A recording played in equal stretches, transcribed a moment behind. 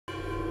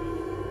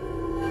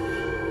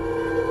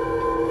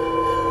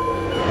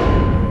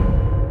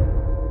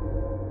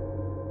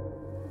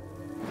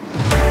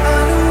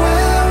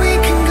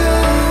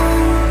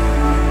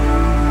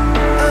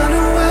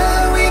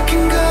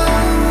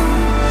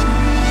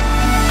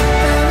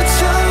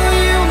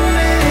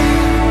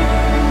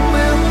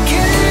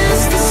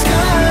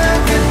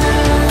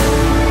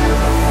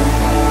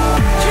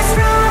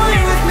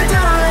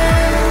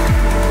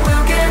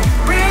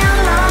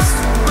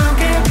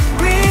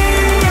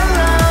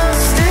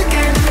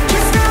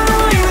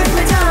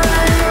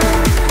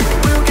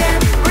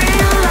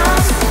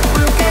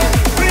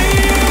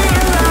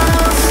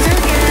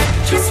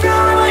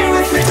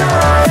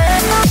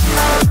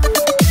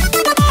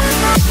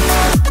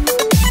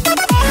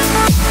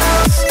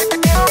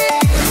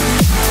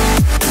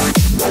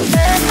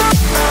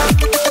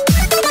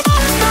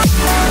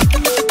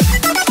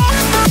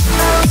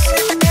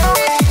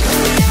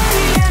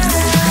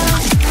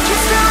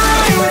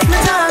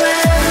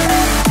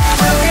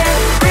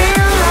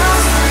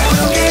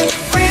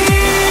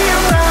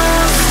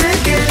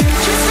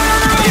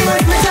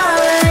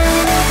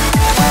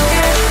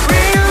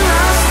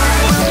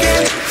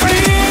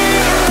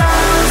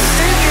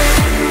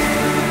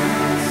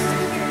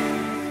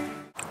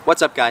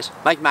What's up guys,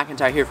 Mike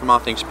McIntyre here from All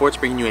Things Sports,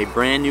 bringing you a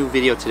brand new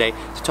video today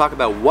to talk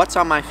about what's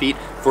on my feet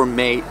for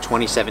May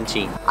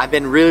 2017. I've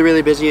been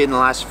really busy in the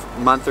last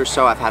month or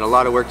so. I've had a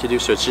lot of work to do,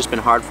 so it's just been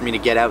hard for me to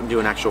get out and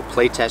do an actual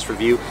play test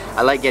review.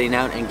 I like getting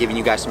out and giving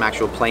you guys some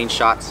actual playing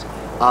shots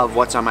of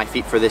what's on my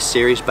feet for this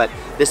series, but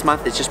this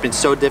month it's just been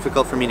so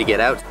difficult for me to get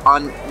out.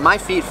 On my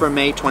feet for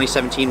May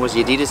 2017 was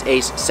the Adidas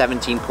Ace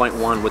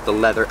 17.1 with the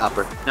leather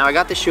upper. Now I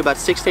got this shoe about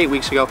 6 to 8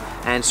 weeks ago,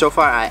 and so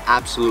far I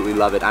absolutely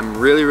love it. I'm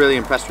really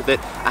impressed with it.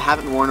 I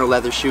haven't worn a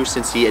leather shoe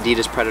since the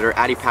Adidas Predator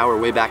Adi Power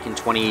way back in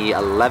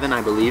 2011,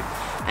 I believe,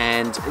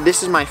 and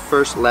this is my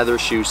first leather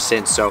shoe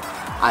since, so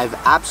I've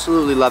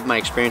absolutely loved my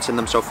experience in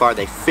them so far.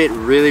 They fit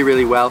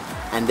really well,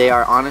 and they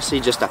are honestly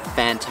just a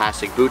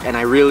fantastic boot, and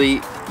I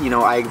really,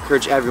 I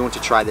encourage everyone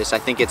to try this. I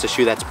think it's a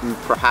shoe that's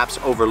perhaps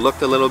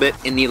overlooked a little bit.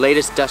 In the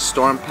latest Dust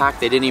Storm pack,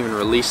 they didn't even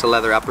release a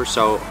leather upper,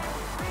 so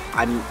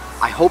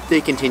I hope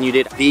they continued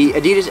it. The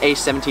Adidas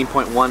Ace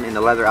 17.1 in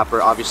the leather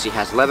upper obviously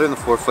has leather in the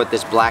forefoot.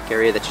 This black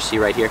area that you see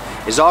right here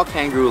is all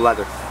kangaroo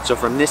leather. So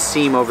from this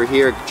seam over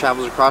here, it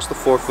travels across the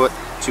forefoot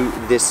to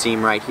this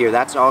seam right here.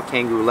 That's all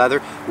kangaroo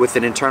leather with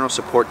an internal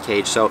support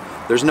cage. So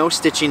there's no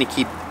stitching to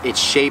keep its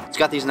shape. It's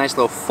got these nice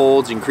little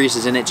folds and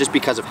creases in it just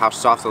because of how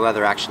soft the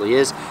leather actually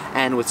is.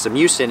 And with some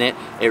use in it,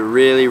 it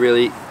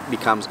really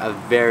becomes a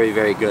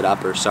very good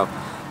upper. So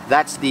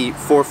that's the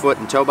forefoot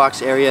and toe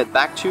box area.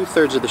 Back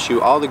 2/3 of the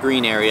shoe, all the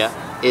green area,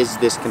 is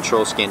this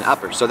control skin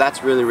upper. So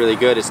that's really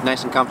good. It's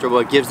nice and comfortable.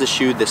 It gives the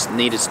shoe this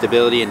needed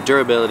stability and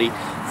durability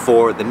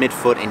for the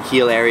midfoot and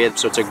heel area.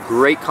 So it's a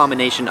great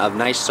combination of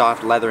nice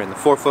soft leather in the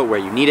forefoot where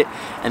you need it,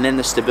 and then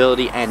the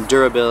stability and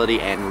durability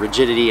and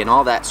rigidity and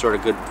all that sort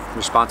of good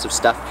responsive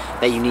stuff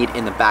that you need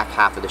in the back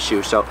half of the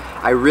shoe. So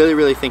I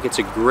really think it's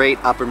a great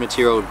upper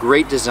material,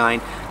 great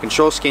design,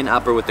 control skin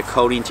upper with the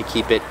coating to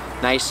keep it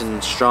nice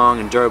and strong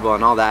and durable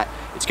and all that.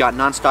 It's got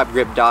non-stop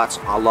grip dots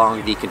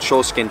along the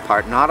control skin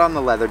part, not on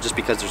the leather just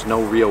because there's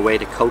no real way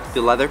to coat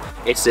the leather.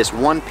 It's this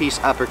one-piece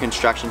upper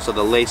construction, so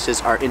the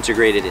laces are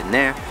integrated in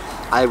there.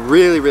 I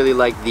really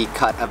like the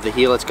cut of the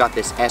heel. It's got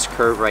this S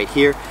curve right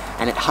here,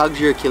 and it hugs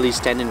your Achilles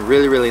tendon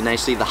really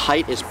nicely. The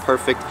height is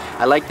perfect.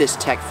 I like this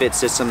tech fit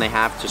system they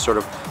have to sort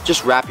of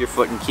just wrap your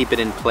foot and keep it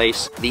in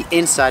place. The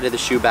inside of the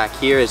shoe back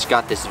here has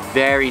got this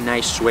very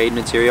nice suede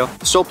material.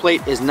 The sole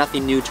plate is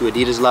nothing new to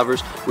Adidas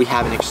lovers. We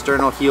have an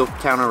external heel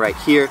counter right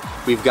here.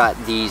 We've got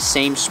the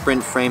same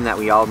sprint frame that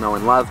we all know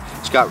and love.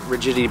 It's got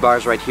rigidity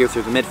bars right here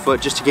through the midfoot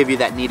just to give you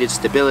that needed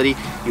stability.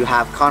 You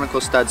have conical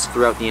studs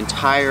throughout the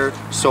entire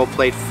sole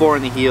plate, 4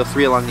 in the heel,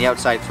 3 along the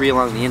outside, 3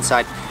 along the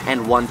inside,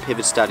 and 1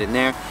 pivot stud in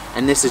there.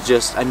 And this is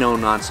just a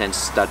no-nonsense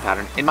stud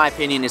pattern. In my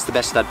opinion, it's the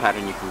best stud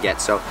pattern you can get.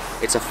 So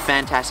it's a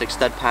fantastic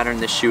stud pattern.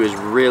 This shoe is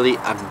really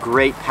a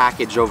great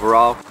package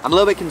overall. I'm a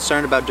little bit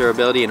concerned about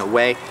durability in a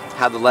way,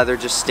 how the leather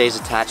just stays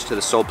attached to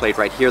the sole plate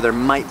right here. There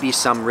might be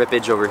some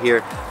rippage over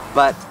here,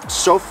 but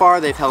so far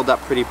they've held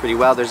up pretty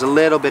well. There's a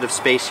little bit of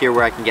space here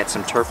where I can get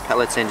some turf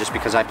pellets in just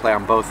because I play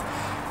on both,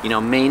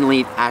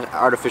 mainly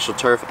artificial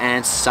turf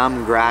and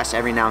some grass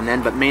every now and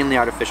then, but mainly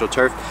artificial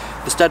turf.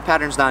 The stud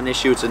pattern's not an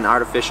issue. It's an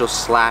artificial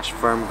 /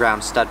 firm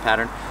ground stud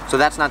pattern, so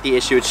that's not the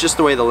issue. It's just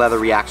the way the leather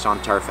reacts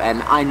on turf,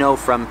 and I know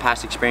from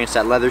past experience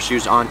that leather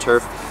shoes on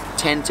turf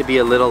tend to be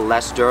a little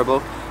less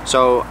durable.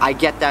 So I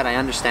get that, I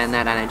understand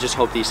that, and I just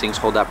hope these things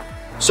hold up.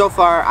 So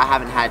far, I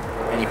haven't had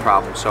any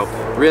problems, so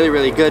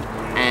really good,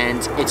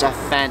 and it's a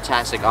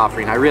fantastic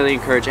offering. I really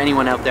encourage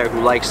anyone out there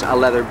who likes a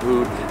leather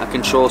boot, a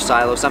control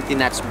silo, something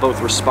that's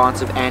both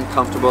responsive and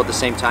comfortable at the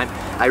same time.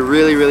 I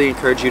really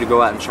encourage you to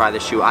go out and try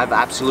this shoe. I've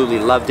absolutely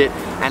loved it,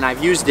 and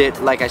I've used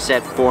it, like I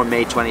said, for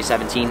May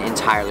 2017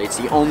 entirely. It's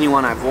the only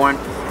one I've worn,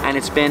 and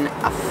it's been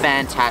a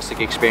fantastic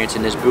experience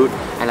in this boot,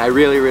 and I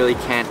really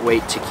can't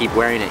wait to keep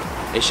wearing it.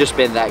 It's just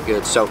been that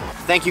good. So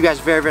thank you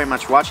guys very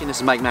much for watching. This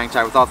is Mike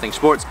McIntyre with All Things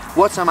Sports.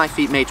 What's on my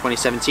feet May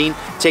 2017.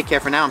 Take care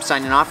for now. I'm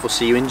signing off. We'll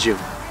see you in June.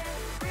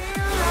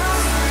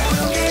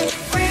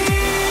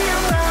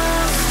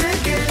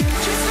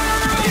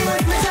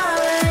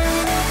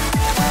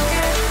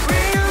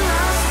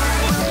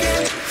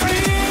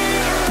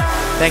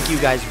 Thank you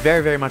guys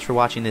very much for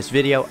watching this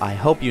video. I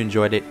hope you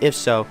enjoyed it. If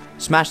so,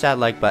 smash that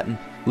like button,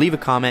 leave a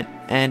comment,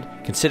 and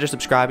consider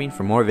subscribing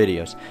for more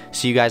videos.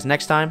 See you guys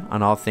next time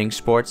on All Things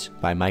Sports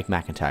by Mike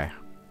McIntyre.